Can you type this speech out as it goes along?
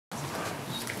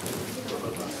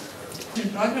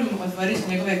Program otvorit će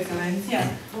njegova ekscelencija,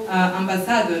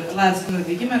 ambasador Lars Gunnar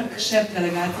Wigemark, šef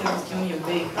delegacije EU u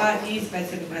BiH i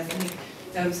specijalni predstavnik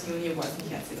EU u Bosni i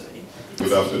Hercegovini.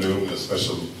 Good afternoon, a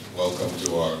special welcome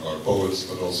to our poets,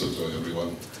 but also to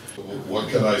everyone.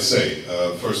 What can I say?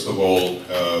 First of all,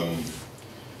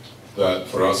 that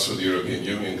for us with the European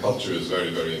Union, culture is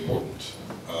very, very important.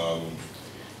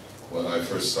 When I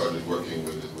first started working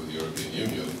with the European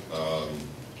Union,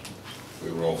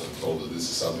 we were often told that this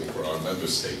is something for our member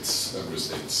states. Member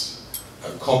states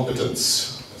have competence,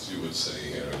 as you would say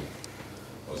here in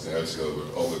Bosnia and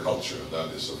Herzegovina, over culture. That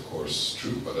is of course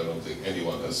true, but I don't think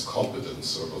anyone has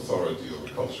competence or authority over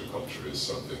culture. Culture is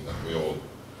something that we all...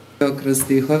 Kroz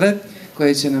stihove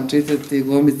koje će nam čitati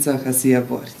glumica Ahmed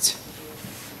Burić.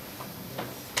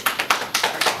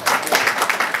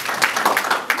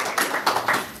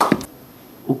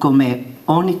 U kome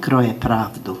oni kroje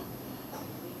pravdu,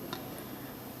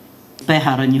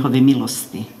 pehara njihove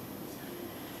milosti.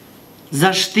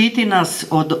 Zaštiti nas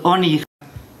od onih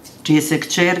čije se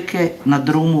kćerke na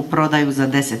drumu prodaju za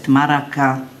 10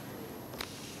 maraka.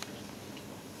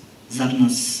 Zar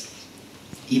nas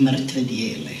i mrtve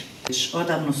dijele? Već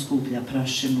odavno skuplja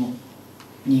prašinu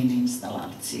njene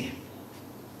instalacije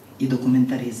i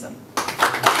dokumentarizam.